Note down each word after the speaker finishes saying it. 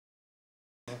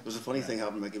There was a funny thing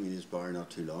happened at Mickey bar not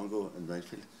too long ago in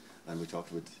Brightfield, and we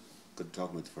talking about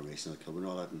the formation of the club and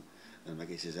all that, and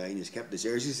Mickey says, "I he's kept the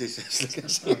jerseys." He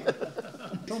says,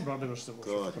 Tom Bradley was the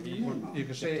worst. You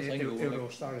could say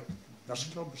it started this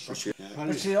club. Sure.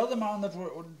 But the other man that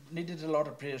needed a lot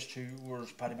of praise too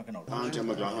was Paddy McAnulty. And Jim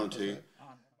McGrahan too.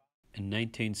 In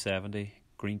 1970,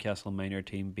 Greencastle minor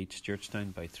team beat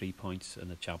Stewartstown by 3 points in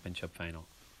the championship final.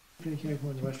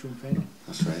 Won the West Room final.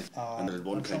 That's right. And there was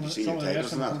one county senior title,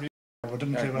 wasn't that? We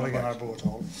didn't play well against our bow at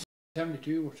all.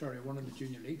 72, sorry, won in the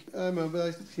junior league. I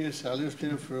remember that Sally was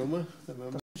playing for Roma. I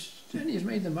remember. He's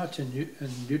made the match in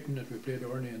Newton that we played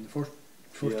Orney in the first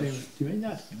team. Do you mean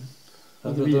that?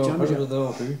 How did they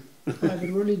But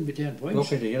we were leading by 10 points.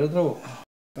 Lucky to get a draw.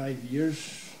 5 years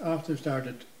after it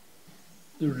started,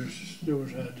 there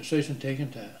was a decision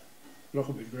taken to look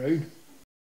at the ground.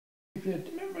 Do you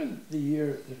remember the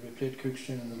year that we played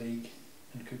Cookstown in the league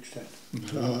in Cookstown?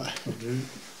 I do.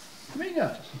 You mean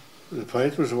that? The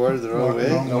point was awarded the wrong way.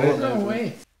 Wrong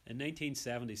way. In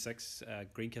 1976,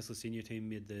 Greencastle senior team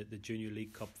made the Junior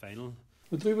League Cup final.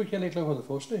 We drew with Kelly Club on the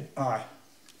first day. Aye.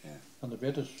 Yeah. And they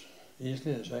beat us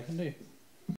easily the second day.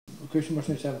 Cookstown was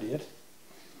in 78.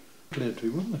 Played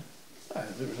 2, wasn't they? Aye,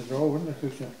 there was a draw, wasn't there,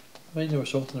 Cookstown? I mean, there was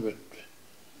something about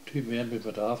 2 men we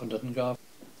put off and didn't go off.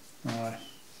 Aye.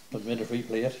 But made a free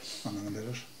play it. And then did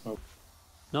it. Oh.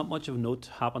 Not much of note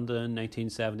happened in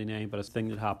 1979, but a thing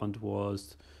that happened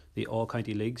was the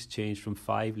all-county leagues changed from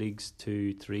 5 leagues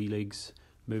to 3 leagues,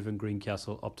 moving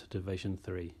Greencastle up to Division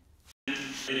 3.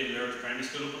 There was primary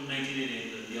school in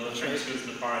 1988, the other primary schools in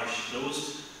the parish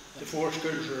closed. The 4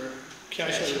 schools were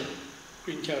Castle,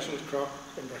 Greencastle, Croc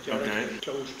and Brackyard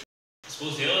closed. I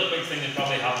suppose the other big thing that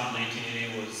probably happened in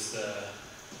 1980 was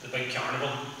the big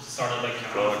carnival. It started a big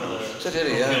carnival for the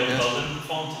building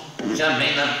fund.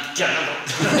 Champagne and carnival.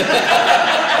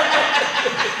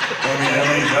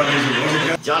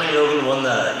 Johnny Logan won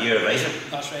the Eurovision.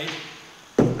 That's right.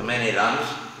 The many lands.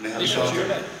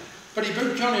 But he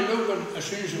booked Johnny Logan as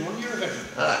soon as he won Eurovision.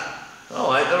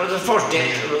 Oh, that was the first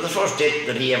date. It was the first date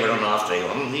that he ever done after he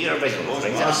won the Eurovision. Well, I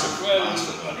know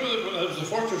it was the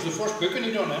first booking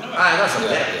he done anyway. Aye, that's it.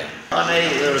 Yeah. And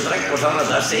there was drink was on at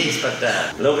that stage, but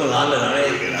Logan landed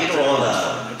and you know all the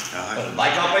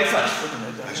bike up outfits.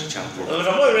 There was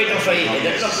a boy right on Friday. He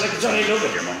did look like Johnny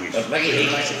Logan. But Mickey Heath.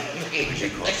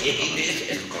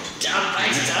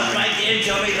 Stand back in,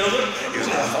 Johnny Logan. You're a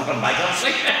fucking bike up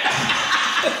slick.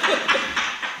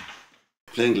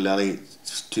 Playing Gala,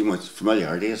 too much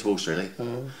familiarity, I suppose, really.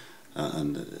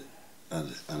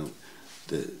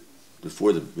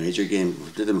 Before the major game,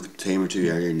 we did them a time or two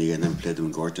earlier in the year and then played them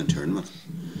in Gorton tournament.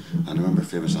 And I remember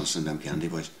famous on them Candy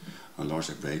Boys on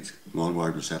Lordship Bridge.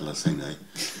 Mulward will settle this thing now.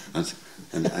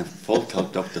 And I full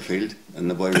tilt up the field and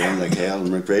the boy ran like hell and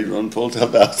McBride run full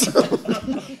tilt after.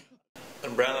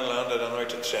 And Brennan landed on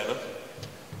out at training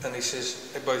and he says,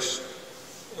 "Hey boys,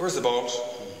 where's the balls?"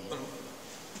 And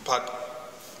Pat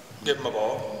gave him a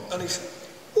ball and he said,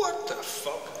 "What the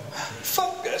fuck?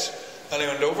 Fuck this." And he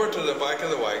went over to the back of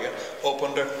the wagon,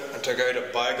 opened it and took out a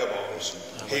bag of balls.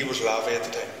 He was Lavy at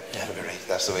the time. Yeah, right.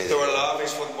 That's the way they were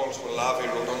Lavy's footballs with Lavy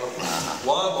wrote on them.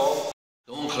 One ball.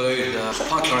 Don't include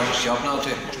Pat Clark's job now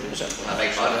too. I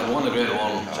think Pat won the Grade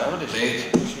 1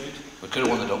 league. We could have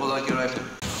won the double that year, I think.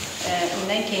 In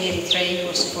 1983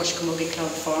 was the first camogie club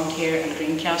formed here in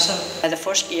Greencastle. The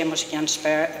first game was against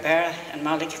Barra and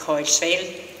Malik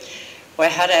Coilsfield. We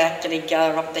had to actually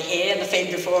gather up the hay in the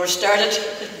field before we started,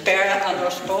 Barra and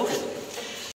us both.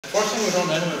 The first thing we done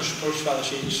then was first for the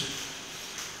seeds.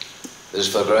 This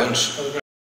is for grounds?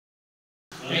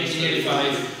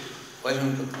 1985. Why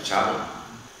didn't we chapel?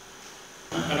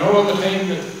 And all the time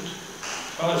that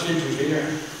Palisades was here,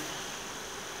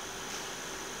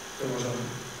 there was a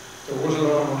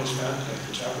lot of money spent. Like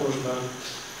the chapel was built,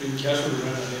 Greencastle was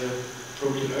renovated,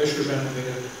 Protein House was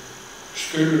renovated,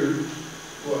 school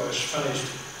was finished,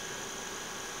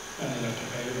 and then had to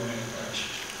pay the money in the parish.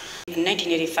 In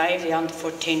 1985, the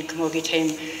under-14 camogie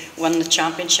team won the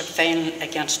championship final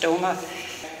against Doma.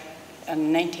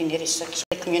 In 1986,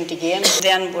 the community games.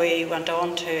 Then we went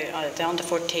on to the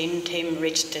under-14 team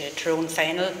reached the Tyrone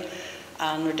final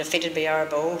and were defeated by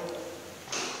Arbo.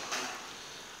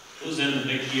 What was then the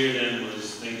big year then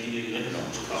was 1988.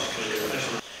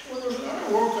 Well, there was a lot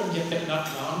of work on getting that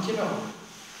land, you know.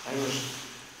 I was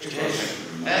Again,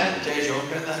 none of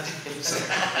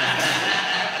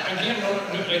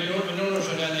us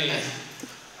had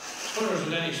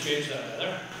any space that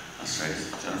either. That's right,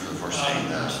 done for the first time.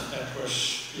 That was,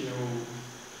 you know,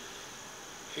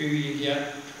 who you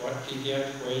get, what you get,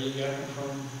 where you get them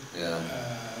from,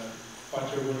 what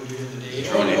you're going to do in the day,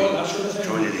 all that sort of thing.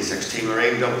 Joined the 86 team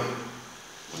arrived up.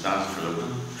 That's for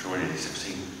Logan, sure,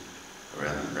 16,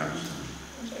 rather than Browns.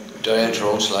 Diane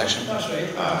Tyrone selection. That's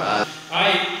right.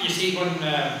 You see, when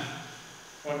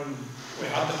we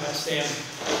had the pitch then,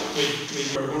 we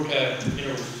were going to,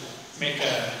 make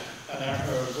a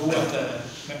go at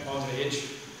on the age.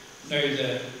 Now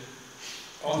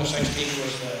on the 16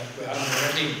 was we had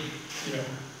another team,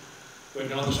 we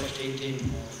had another 16 team,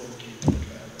 14,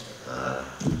 12.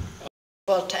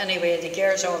 But anyway, the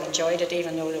girls all enjoyed it,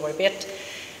 even though they were beat.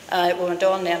 We went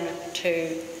on then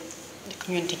to the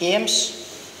community games.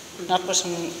 That was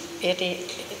in 89.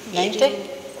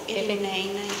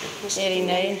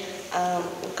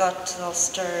 We got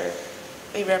Ulster.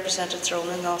 We represented Tyrone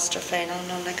in the Ulster final,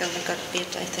 and we got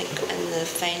beat, I think, in the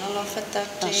final of it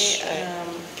that day.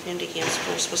 Community games, of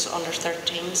course, was under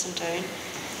 13s in town.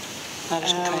 That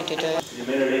was in County Down. You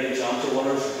made a league example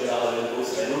winners of Gala in both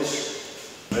finals.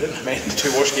 I didn't mind the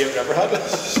two worst games I ever had.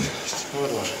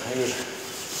 What was it? I was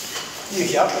new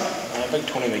captain. Big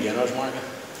Tony McGinnis, Mark.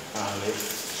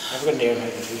 I've got near him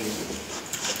in 2 years.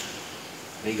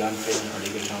 League on film or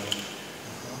league champion.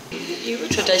 You were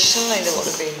traditionally, there would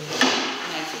have been,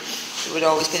 there would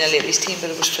always been a ladies team, but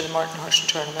it was for the Martin Horsham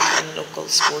tournament and local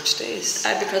sports days.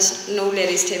 Because no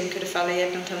ladies team could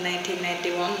affiliate until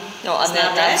 1991. No, and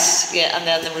then and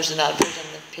then there was an advert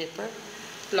in the paper.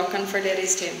 Looking for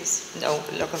ladies teams? No,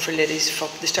 looking for ladies.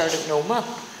 They started at Noma,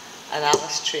 and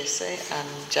Alice Tracy and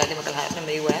Jackie McElhatton and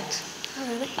me went. Oh,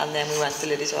 really? And then we went to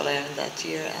Ladies All Ireland that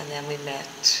year, and then we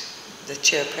met the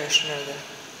chairperson or the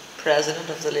president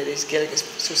of the Ladies Gaelic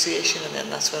Association, and then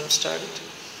that's when it started.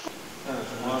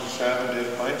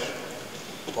 1-7 points.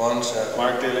 1-7.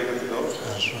 Mark Daly got the goal.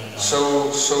 That's right.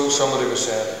 So somebody was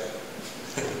saying.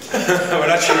 We're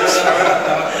not sure. I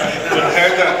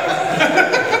heard that.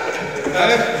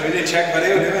 We didn't check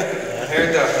video, did we? I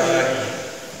heard that.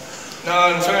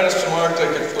 No, in fairness to Mark,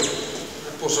 like it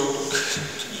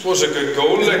was a good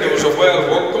goal. Like it was a well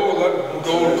worked goal. That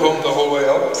goal come the whole way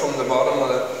up from the bottom of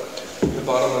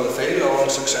the field, all in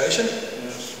succession.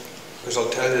 Because I'll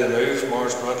tell you the move,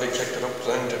 Morris Bradley kicked it up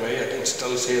down to me. I can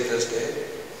still see it this day.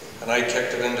 And I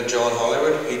kicked it into John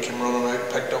Hollywood. He came running out,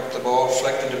 picked up the ball,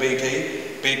 flicked it to BT.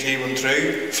 BT went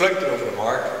through, flicked it over to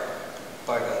Mark.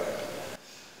 Back in.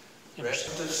 Rest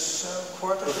of this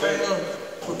quarter final,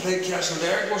 we played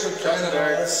Castleberg, was it?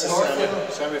 Castleberg,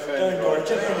 semi-final. And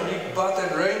he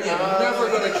batted round, you never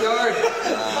got a card. I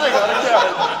got a card.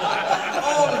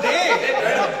 All day.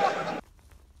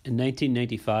 In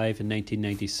 1995 and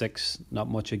 1996, not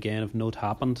much again of note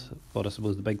happened, but I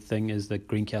suppose the big thing is that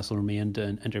Greencastle remained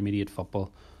in intermediate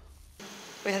football.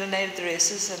 We had a night at the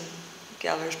races in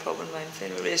Gallagher's pub in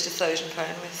Minefield. We raised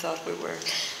 £1,000. We thought we were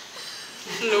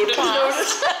loaded.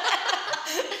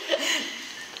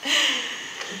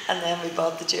 And then we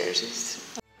bought the jerseys.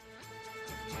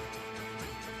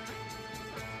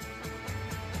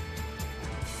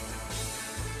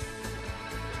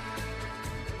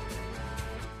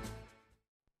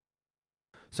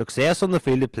 Success on the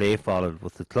field of play followed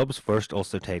with the club's first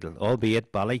Ulster title,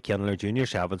 albeit Ballykinler Junior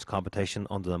Sevens competition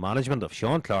under the management of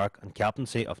Sean Clark and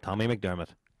captaincy of Tommy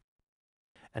McDermott.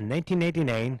 In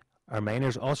 1989, our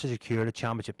minors also secured a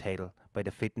championship title by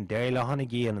defeating Derry Lough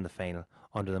again in the final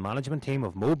under the management team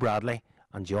of Mo Bradley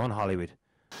and John Hollywood.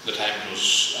 The time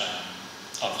was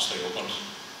obviously opened.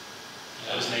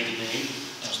 That was 99.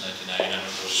 That was 99, and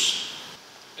it was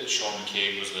Sean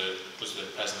McCaig was the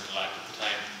president-elect at the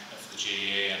time of the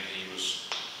GAA, and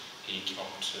he came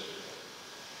up to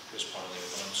was part of the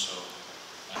opening. So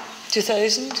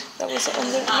 2000, that was on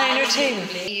the minor team.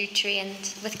 You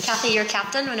trained with Kathy, your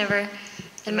captain, whenever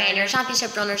the minor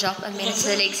championship runners up and made it to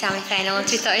the league semi-final in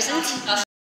 2000.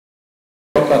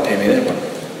 That team either, but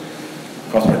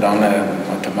Cuthbert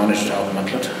Donnelly to manage to help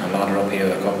Mantlet and ladder up here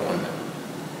the cup, and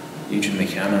Eugene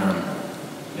McCann and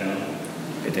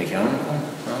Peter Cannon.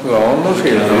 Well, almost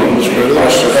here.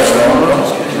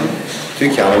 Two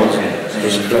Callawans.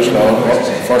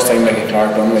 First thing Mickey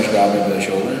Clark done was grab me by the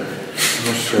shoulder.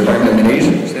 Back on the knees.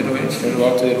 Straight away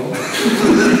up to the hole.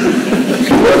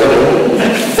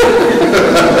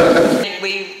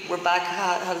 We were back,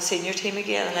 had a senior team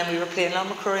again, and then we were playing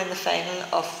Lamacrory in the final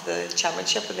of the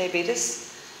championship, and they beat us.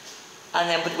 And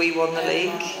then, but we won the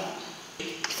league.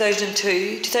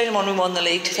 2001 we won the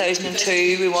league.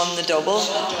 2002 we won the double.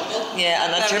 Yeah,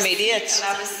 and intermediate.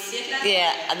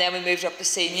 Yeah, and then we moved up to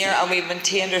senior, and we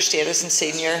maintained our status in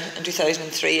senior in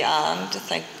 2003 and I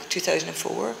think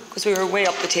 2004, because we were way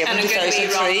up the table in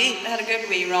 2003. Had a good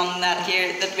wee run that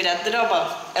year that we did the double.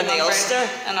 And the Ulster.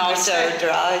 And Ulster.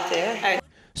 Draw out there.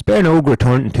 Spernogue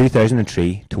returned in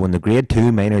 2003 to win the Grade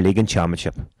 2 Minor League and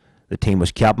Championship. The team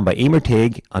was captained by Emer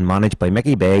Teague and managed by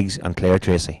Mickey Beggs and Claire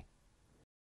Tracy.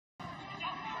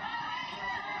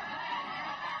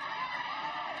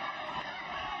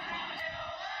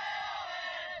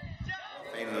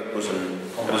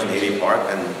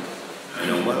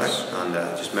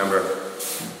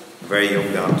 very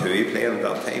young man too, he played at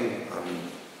that time.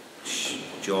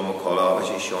 John McCullough,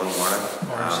 obviously, Sean Warnock,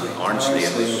 Orange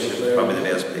Slade was probably the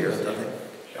best player at that time.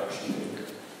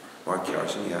 Mark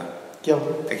Carson, yeah. I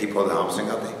think he pulled the hamstring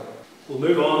that day. We'll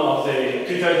move on. The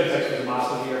 2006 was a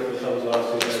massive year for the club's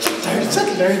last 2006.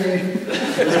 Settle down there.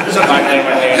 There's a back line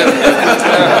right here.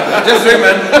 Just zoom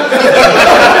in.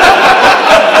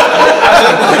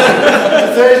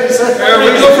 We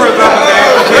go for a drop of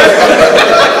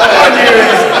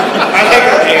I think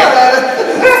it'll be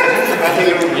I think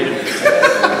it'll be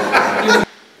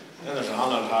Then there's a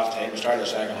hand at half time, start the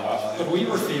second half. But we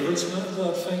were favourites in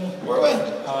that final. Were we? I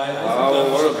think that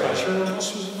was pressure on us,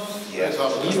 was it not? Yes, we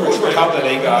were top of the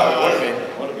league. Would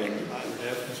have been.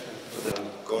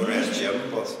 Going around Jim,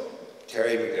 but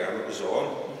Terry McDermott was on.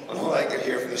 And all I could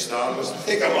hear from the stand was,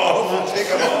 take him off, take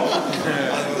him off.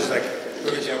 And it was like,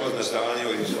 look at Jim was in the stand, he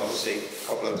was obviously a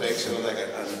couple of drinks and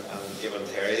giving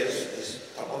Terry his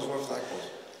top one's worth like was.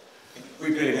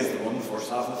 We played against the one in the first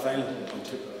half of the final.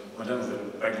 Went into the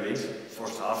big lead,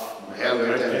 first half. Held it,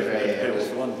 it was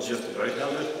the one just about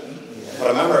held it. But I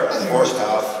remember the first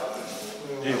half,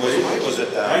 was it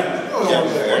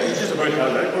Kevin Fairley? Just about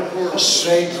held it.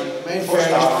 Straight. First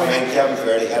half, Kevin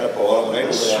Fairley had a ball and went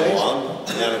over that one,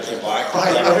 and then it came back, come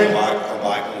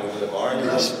back and over the bar.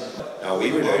 Now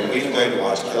we were down to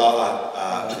watch Gala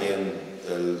playing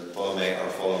the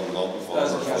Fulham London Fulham,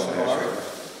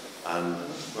 and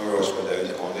remember us went down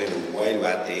to Conte, a wild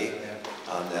wet day,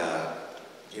 and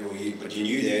but you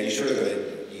knew then, you sort of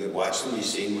you could watch them, you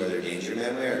seen where their danger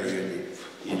men were, and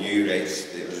you knew right,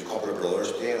 there was a couple of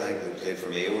brothers playing, I think they played for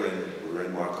me, were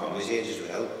in Mark Conway's age as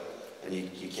well, and you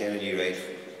kind of knew right,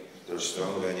 they're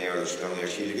strong down there, they're strong there,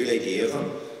 so you had a good idea of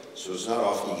them, so it's not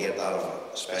often you get that,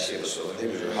 especially of a Southern team,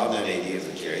 because we hadn't any idea of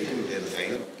the Kerry team, we played the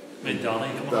final.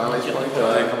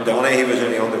 Donny, he was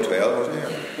only under 12, wasn't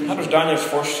he? That was Daniel's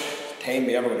first time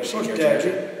we ever got a senior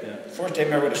jersey. First time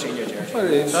we ever got a senior jersey.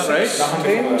 Is that right?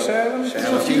 17, 7.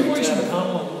 There were a few boys in the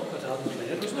panel that hadn't played,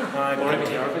 wasn't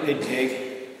there? Big take.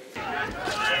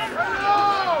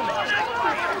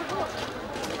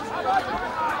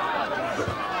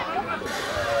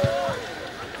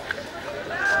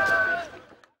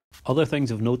 Other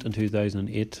things of note in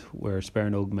 2008 were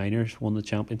Sperrinog Miners won the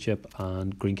championship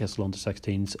and Greencastle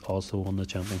Under-16s also won the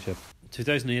championship. In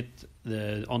 2008,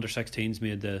 the Under-16s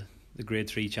made the Grade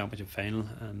 3 championship final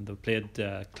and they played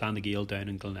Clonagale down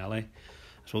in Glenelly. I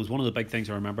suppose one of the big things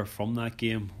I remember from that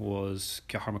game was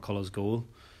Cahar McCullough's goal.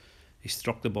 He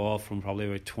struck the ball from probably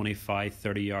about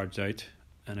 25-30 yards out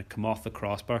and it came off the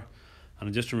crossbar. And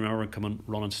I just remember him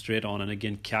running straight on and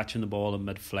again catching the ball in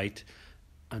mid-flight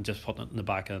and just putting it in the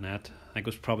back of the net. I think it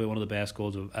was probably one of the best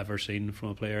goals I've ever seen from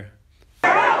a player.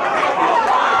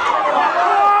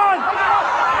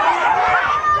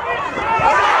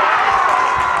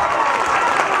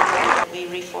 We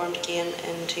reformed again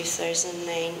in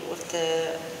 2009 with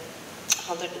the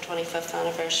 125th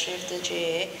anniversary of the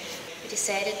GAA. We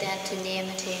decided then to name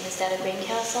the team instead of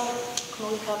Greencastle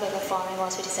Camogie Club, like our farming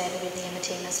was, we decided we'd name the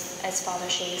team as Father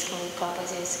Shields Camogie Club,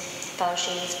 as his Father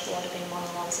Shields would have been one of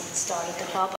the ones that started the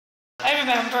club. I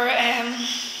remember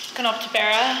going up to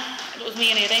Barra, it was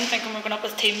me and Aiding thinking we were going up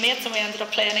as teammates and we ended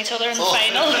up playing each other in the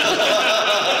final.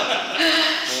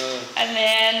 And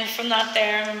then from that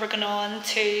there I remember going on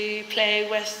to play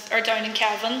down in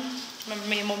Cavan. I remember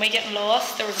me and Mummy getting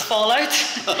lost, there was a fallout.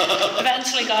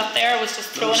 Eventually got there, I was just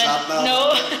thrown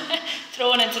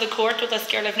into the court with this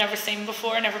girl I've never seen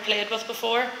before, never played with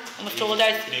before. And was told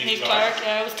Niamh Clark,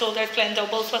 I was told I was playing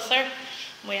doubles with her.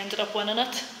 And we ended up winning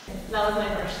it. That was my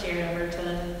first year ever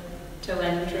to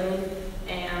win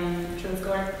Drone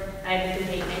score. I've been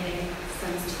competing I think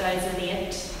since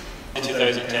 2008.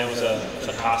 2010 was a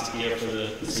fantastic year for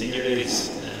the senior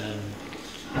ladies.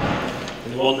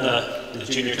 We won the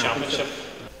junior championship.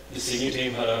 The senior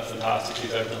team had a fantastic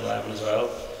 2011 as well.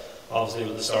 Obviously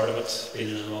with the start of it being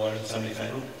in an All-Ireland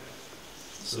semi-final.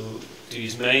 So do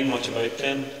you mind much about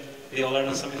playing the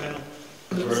All-Ireland semi-final?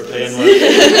 We're playing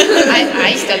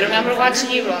I still remember watching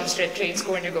you run straight through and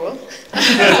scoring your goal.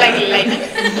 Like lightning.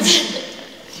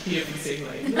 You haven't seen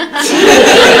mine.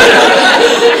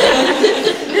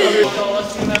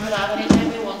 Remember that anytime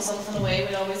we won something away,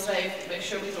 we'd always make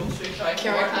sure we drove through Cloud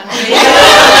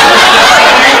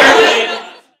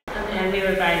And then we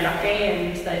were very lucky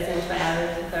in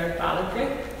 2012 the third ballot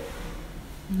group.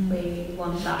 We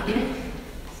won that year.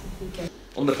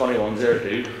 Under 21s there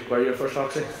too. Where are you first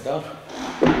actually? Dad?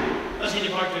 That's in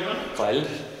your park doing? Filed.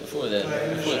 Before the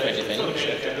 20 final.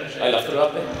 I left it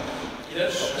that day.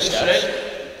 Yes.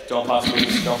 John passed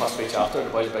speech after, the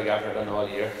boys big effort done all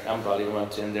year. I'm probably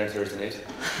went in there Thursday night.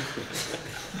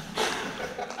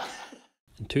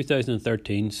 In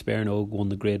 2013, Spernog won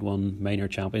the Grade 1 Minor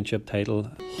Championship title.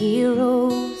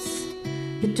 Heroes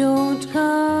that don't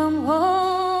come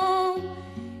home,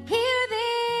 here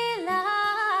they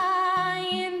lie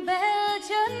in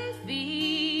Belgian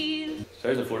fields.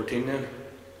 2014 then.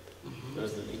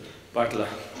 There's the league. Back to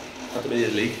not to be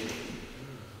the league.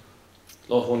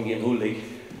 Lost one game, whole league.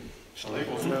 Selig.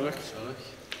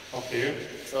 Up here.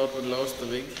 Thought we'd lost the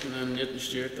league and then getting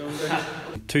steered down there.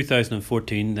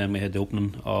 2014, then we had the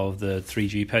opening of the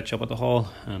 3G pitch up at the hall,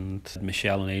 and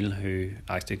Michelle O'Neill, who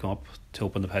actually came up to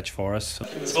open the pitch for us.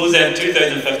 I suppose then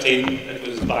 2015 it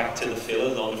was back to the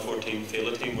Fila, the under 14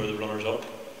 Fila team were the runners up.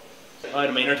 I had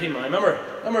a minor team. I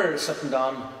remember sitting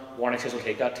down. Warnock says we'll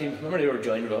take that team. Remember they were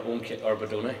joined with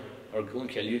Badone or go and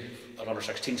kill you at under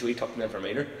 16, so we took them in for a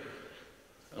minor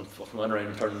and fucking went around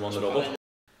and turned and won the double.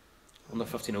 Under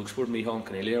 15 Oaksport, me, Hon,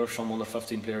 Cornelia, or some under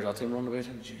 15 players that team run about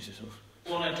him. Jesus.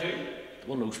 1 and 2?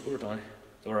 One Oaksport, aye.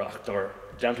 They were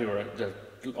the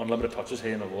unlimited touches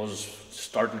here, and it was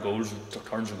starting goals,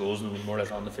 turns and goals, and more or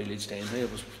less on the field each time. Hey,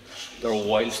 they were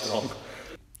wild strong.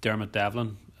 Dermot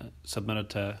Devlin submitted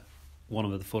to one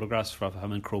of the photographs from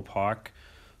him in Croke Park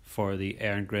for the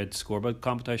Erin Grid scoreboard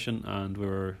competition, and we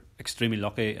were extremely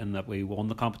lucky in that we won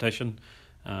the competition,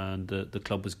 and the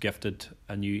club was gifted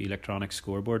a new electronic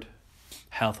scoreboard.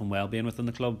 Health and well-being within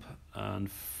the club, and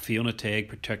Fiona Teague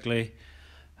particularly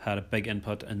had a big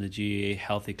input in the GAA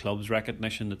Healthy Clubs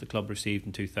recognition that the club received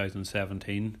in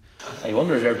 2017. I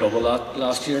wonder if they're double that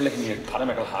last year, like in your Paddy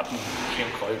McElhatton, Kim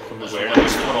Coyle couldn't wear it,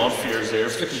 it's put on for your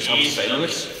reserves, like in Champions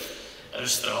Finals. It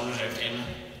was strong as I've seen.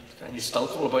 And you still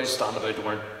call about stand about they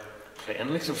weren't playing,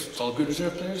 like they're still good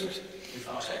reserve players.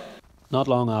 Not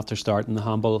long after starting the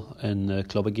handball in the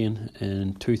club again,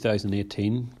 in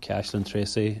 2018, Cashlin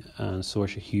Tracy and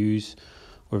Saoirse Hughes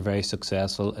were very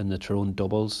successful in the Tyrone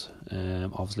doubles,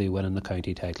 obviously winning the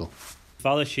county title.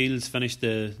 Father Shields finished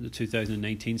the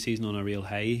 2019 season on a real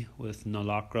high with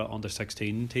Nalacra under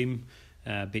 16 team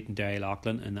beating Derry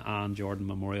Loughlin in the Anne Jordan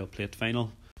Memorial Plate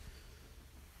final.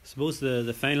 I suppose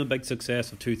the final big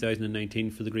success of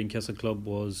 2019 for the Greenkistle club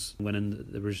was winning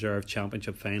the reserve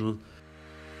championship final.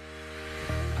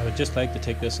 I would just like to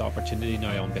take this opportunity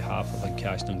now on behalf of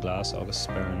Uncashed Glass, August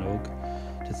Spernog,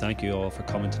 to thank you all for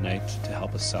coming tonight to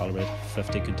help us celebrate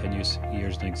 50 continuous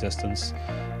years in existence,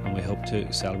 and we hope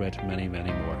to celebrate many,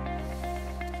 many more.